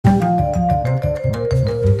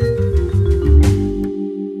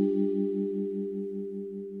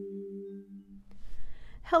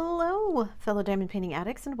Hello, fellow diamond painting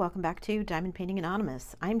addicts, and welcome back to Diamond Painting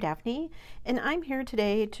Anonymous. I'm Daphne, and I'm here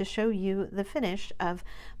today to show you the finish of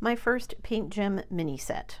my first PaintGem mini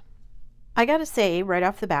set. I gotta say right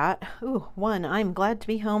off the bat, one, I'm glad to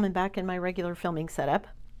be home and back in my regular filming setup.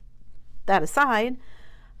 That aside,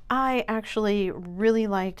 I actually really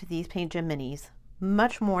liked these PaintGem minis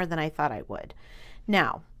much more than I thought I would.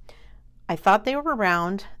 Now, I thought they were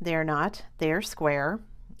round. They're not. They're square.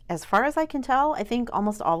 As far as I can tell, I think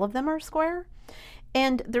almost all of them are square,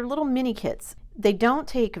 and they're little mini kits. They don't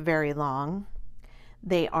take very long.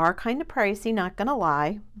 They are kind of pricey, not gonna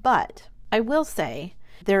lie, but I will say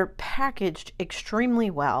they're packaged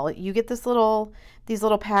extremely well. You get these little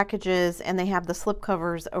packages, and they have the slip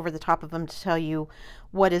covers over the top of them to tell you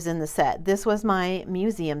what is in the set. This was my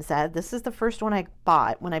museum set. This is the first one I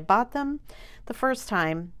bought. When I bought them the first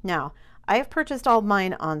time, now I have purchased all of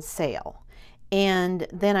mine on sale. And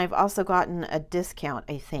then I've also gotten a discount,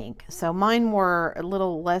 I think. So mine were a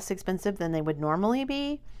little less expensive than they would normally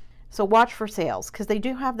be. So watch for sales, because they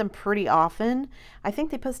do have them pretty often. I think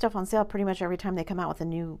they put stuff on sale pretty much every time they come out with a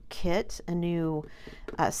new kit, a new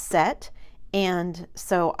set. And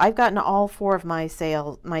so I've gotten all four of my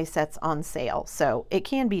sets on sale. So it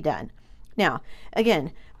can be done. Now,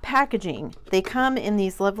 again, packaging. They come in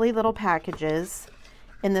these lovely little packages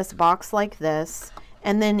in this box like this.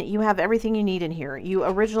 And then you have everything you need in here. You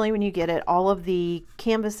originally, when you get it, all of the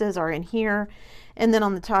canvases are in here. And then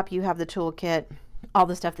on the top, you have the toolkit, all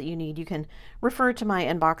the stuff that you need. You can refer to my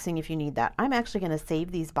unboxing if you need that. I'm actually going to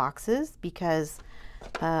save these boxes because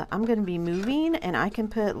I'm going to be moving, and I can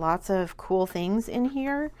put lots of cool things in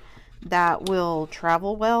here that will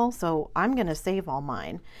travel well. So I'm going to save all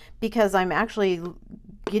mine because I'm actually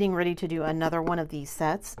getting ready to do another one of these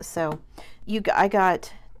sets. So I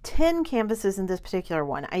got 10 canvases in this particular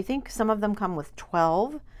one. I think some of them come with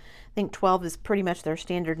 12. I think 12 is pretty much their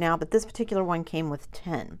standard now, but this particular one came with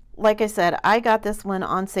 10. Like I said, I got this one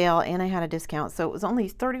on sale and I had a discount, so it was only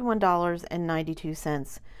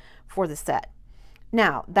 $31.92 for the set.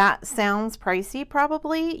 Now, that sounds pricey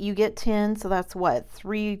probably. You get 10, so that's what,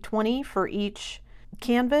 $3.20 for each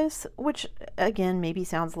canvas, which again maybe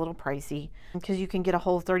sounds a little pricey because you can get a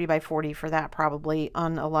whole 30 by 40 for that probably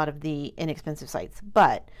on a lot of the inexpensive sites,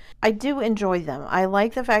 but I do enjoy them. I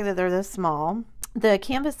like the fact that they're this small. The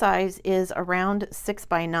canvas size is around 6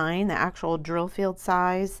 by 9, the actual drill field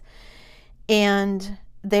size, and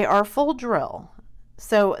they are full drill.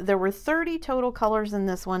 So there were 30 total colors in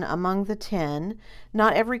this one among the 10.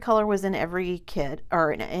 Not every color was in every kit,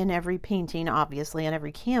 or in every painting, obviously, on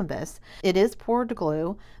every canvas. It is poured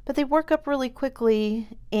glue, but they work up really quickly,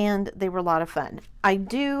 and they were a lot of fun. I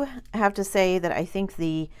do have to say that I think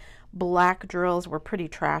the black drills were pretty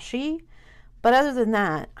trashy, but other than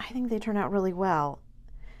that, I think they turned out really well.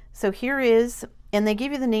 So here is, and they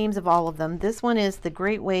give you the names of all of them. This one is the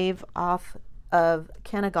Great Wave off of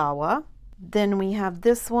Kanagawa. Then we have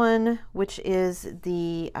this one, which is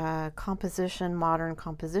the modern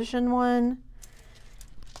composition one.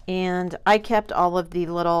 And I kept all of the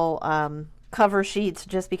little cover sheets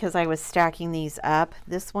just because I was stacking these up.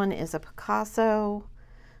 This one is a Picasso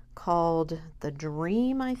called The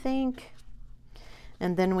Dream, I think.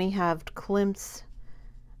 And then we have Klimt's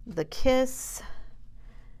The Kiss.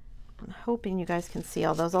 I'm hoping you guys can see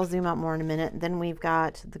all those. I'll zoom out more in a minute. Then we've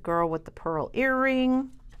got The Girl with the Pearl Earring.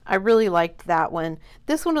 I really liked that one.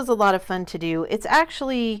 This one was a lot of fun to do. It's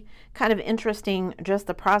actually kind of interesting, just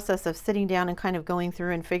the process of sitting down and kind of going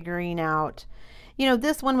through and figuring out, you know,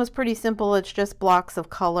 this one was pretty simple. It's just blocks of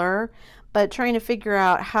color, but trying to figure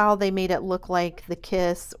out how they made it look like the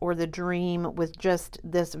Kiss or the Dream with just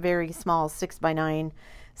this very small 6 by 9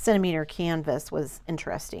 centimeter canvas was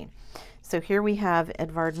interesting. So here we have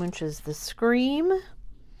Edvard Munch's The Scream.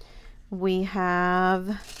 We have,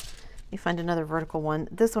 let me find another vertical one.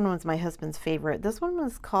 This one was my husband's favorite. This one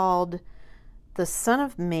was called The Son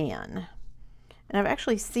of Man. And I've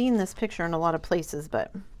actually seen this picture in a lot of places,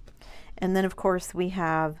 but, and then of course we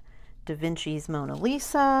have Da Vinci's Mona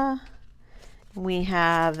Lisa. We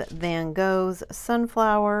have Van Gogh's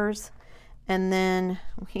Sunflowers. And then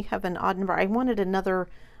we have an odd number. I wanted another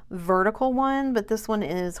vertical one, but this one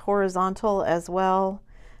is horizontal as well,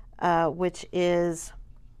 which is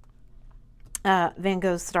Van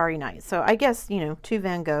Gogh's Starry Night. So I guess, you know, 2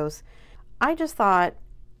 Van Goghs. I just thought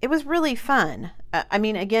it was really fun. I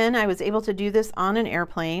mean, again, I was able to do this on an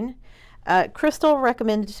airplane. Crystal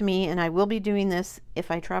recommended to me, and I will be doing this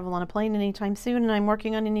if I travel on a plane anytime soon and I'm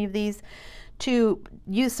working on any of these, to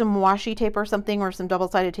use some washi tape or something, or some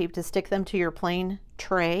double-sided tape to stick them to your plane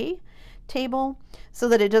tray table so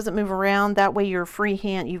that it doesn't move around. That way you're free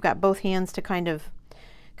hand, you've got both hands to kind of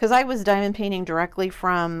because I was diamond painting directly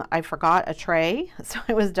from, I forgot a tray, so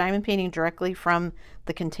I was diamond painting directly from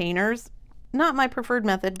the containers. Not my preferred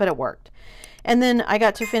method, but it worked. And then I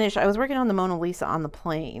got to finish, I was working on the Mona Lisa on the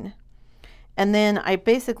plane. And then I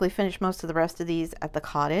basically finished most of the rest of these at the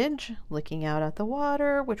cottage, looking out at the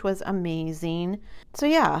water, which was amazing. So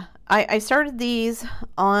yeah, I started these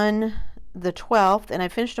on the 12th and I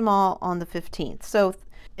finished them all on the 15th. So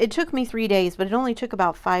it took me 3 days, but it only took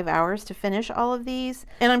about 5 hours to finish all of these.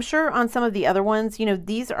 And I'm sure on some of the other ones, you know,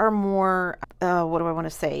 these are more, what do I want to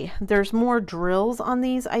say? There's more drills on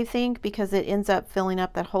these, I think, because it ends up filling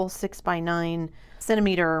up that whole 6x9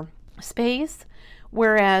 centimeter space.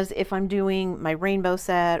 Whereas if I'm doing my rainbow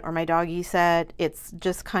set or my doggy set, it's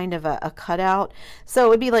just kind of a cutout. So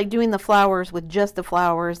it'd be like doing the flowers with just the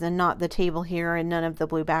flowers and not the table here and none of the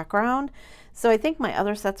blue background. So I think my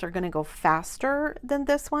other sets are going to go faster than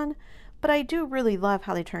this one, but I do really love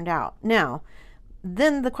how they turned out. Now,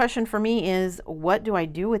 then the question for me is, what do I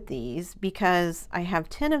do with these? Because I have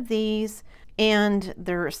 10 of these and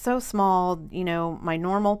they're so small. You know, my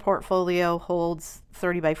normal portfolio holds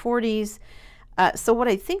 30 by 40s. So what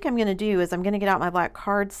I think I'm going to do is I'm going to get out my black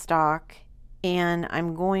cardstock and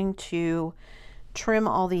I'm going to trim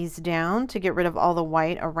all these down to get rid of all the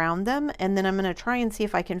white around them. And then I'm going to try and see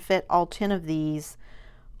if I can fit all 10 of these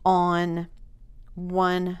on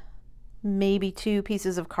one, maybe 2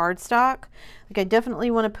 pieces of cardstock. Like I definitely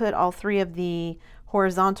want to put all 3 of the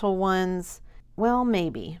horizontal ones. Well,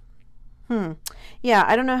 maybe. Yeah,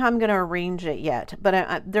 I don't know how I'm going to arrange it yet,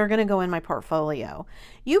 but they're going to go in my portfolio.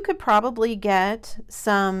 You could probably get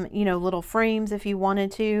some, you know, little frames if you wanted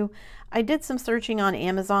to. I did some searching on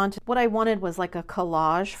Amazon. What I wanted was like a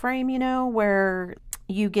collage frame, you know, where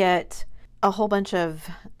you get a whole bunch of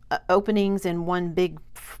openings in one big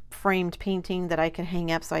framed painting that I could hang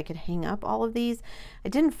up, so I could hang up all of these. I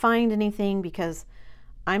didn't find anything because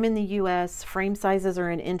I'm in the US, frame sizes are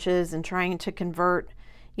in inches, and trying to convert,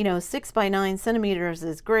 you know, 6x9 centimeters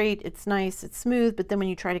is great. It's nice, it's smooth, but then when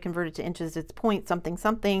you try to convert it to inches, it's point something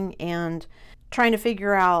something, and trying to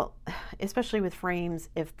figure out, especially with frames,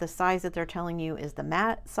 if the size that they're telling you is the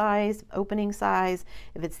mat size, opening size,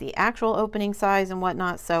 if it's the actual opening size and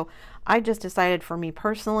whatnot. So I just decided, for me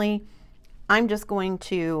personally, I'm just going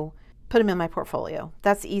to put them in my portfolio.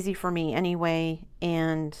 That's easy for me anyway,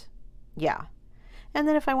 and yeah. And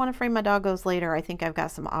then if I want to frame my doggos later, I think I've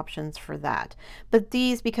got some options for that. But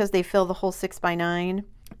these, because they fill the whole 6x9,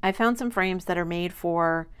 I found some frames that are made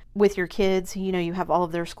for with your kids. You know, you have all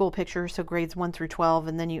of their school pictures, so grades 1 through 12,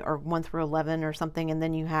 and then you, or 1 through 11 or something, and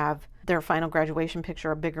then you have their final graduation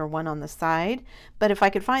picture, a bigger one on the side. But if I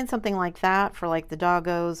could find something like that for like the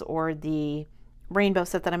doggos or the rainbow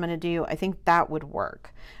set that I'm going to do, I think that would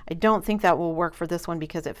work. I don't think that will work for this one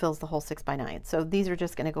because it fills the whole 6x9. So these are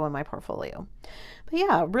just going to go in my portfolio. But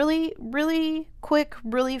yeah, really, really quick,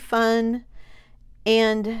 really fun.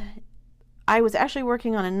 And I was actually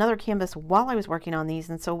working on another canvas while I was working on these.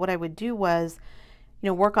 And so what I would do was, you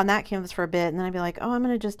know, work on that canvas for a bit, and then I'd be like, oh, I'm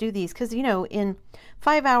going to just do these. Because, you know, in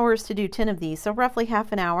 5 hours to do 10 of these, so roughly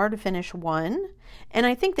half an hour to finish one. And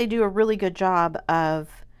I think they do a really good job of,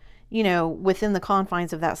 you know, within the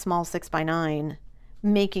confines of that small 6x9,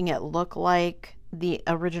 making it look like the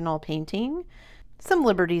original painting. Some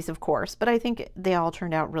liberties, of course, but I think they all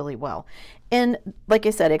turned out really well. And like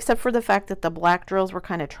I said, except for the fact that the black drills were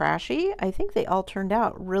kind of trashy, I think they all turned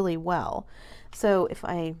out really well. So if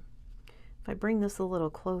I bring this a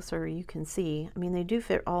little closer, you can see, I mean, they do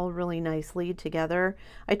fit all really nicely together.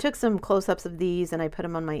 I took some close-ups of these and I put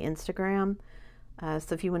them on my Instagram.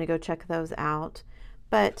 So if you want to go check those out.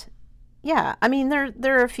 But yeah, I mean,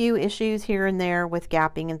 there are a few issues here and there with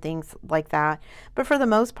gapping and things like that. But for the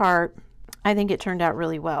most part, I think it turned out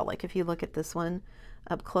really well. Like if you look at this one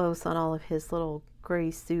up close on all of his little gray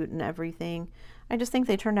suit and everything, I just think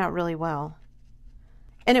they turned out really well.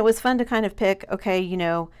 And it was fun to kind of pick, okay, you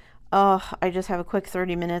know, oh, I just have a quick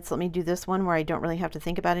 30 minutes. Let me do this one where I don't really have to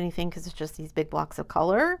think about anything because it's just these big blocks of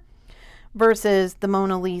color, versus the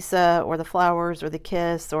Mona Lisa or the flowers or the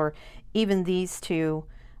kiss or even these two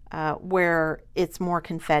where it's more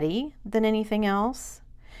confetti than anything else.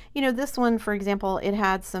 You know, this one, for example, it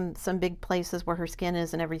had some big places where her skin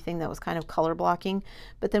is and everything that was kind of color blocking.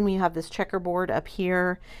 But then when you have this checkerboard up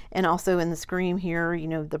here and also in the scream here, you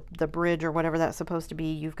know, the bridge or whatever that's supposed to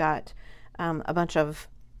be, you've got a bunch of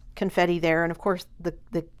confetti there. And of course,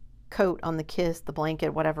 the coat on the kiss, the blanket,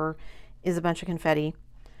 whatever, is a bunch of confetti.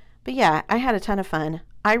 But yeah, I had a ton of fun.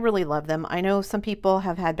 I really love them. I know some people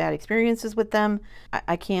have had bad experiences with them.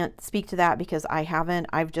 I can't speak to that because I haven't.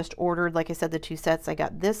 I've just ordered, like I said, the 2 sets. I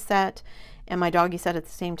got this set and my doggy set at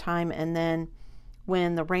the same time. And then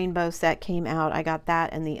when the rainbow set came out. I got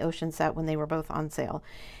that and the ocean set when they were both on sale.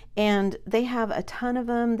 And they have a ton of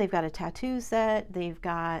them. They've got a tattoo set. They've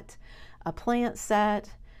got a plant set.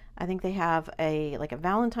 I think they have like a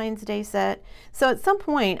Valentine's Day set. So at some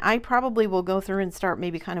point, I probably will go through and start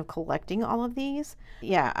maybe kind of collecting all of these.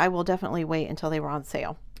 Yeah, I will definitely wait until they were on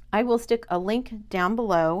sale. I will stick a link down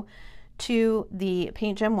below to the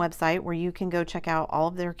PaintGem website where you can go check out all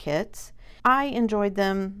of their kits. I enjoyed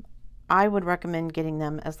them. I would recommend getting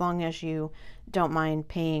them as long as you don't mind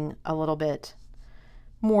paying a little bit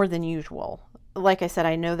more than usual. Like I said,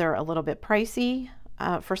 I know they're a little bit pricey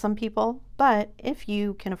for some people, but if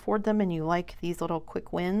you can afford them and you like these little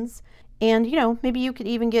quick wins, and you know, maybe you could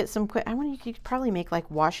even get some quick, I wonder, you could probably make like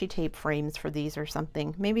washi tape frames for these or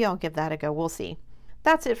something. Maybe I'll give that a go. We'll see.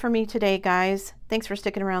 That's it for me today, guys. Thanks for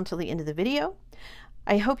sticking around till the end of the video.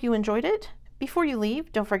 I hope you enjoyed it. Before you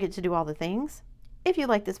leave, don't forget to do all the things. If you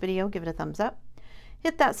like this video, give it a thumbs up.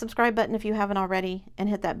 Hit that subscribe button if you haven't already, and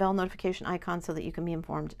hit that bell notification icon so that you can be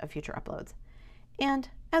informed of future uploads. And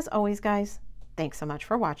as always, guys, thanks so much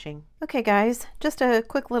for watching. Okay, guys, just a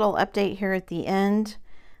quick little update here at the end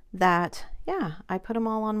that, yeah, I put them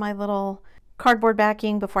all on my little cardboard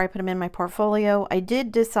backing before I put them in my portfolio. I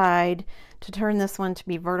did decide to turn this one to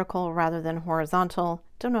be vertical rather than horizontal.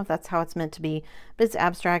 Don't know if that's how it's meant to be, but it's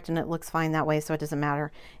abstract and it looks fine that way, so it doesn't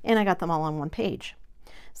matter. And I got them all on one page.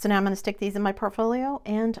 So now I'm going to stick these in my portfolio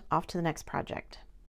and off to the next project.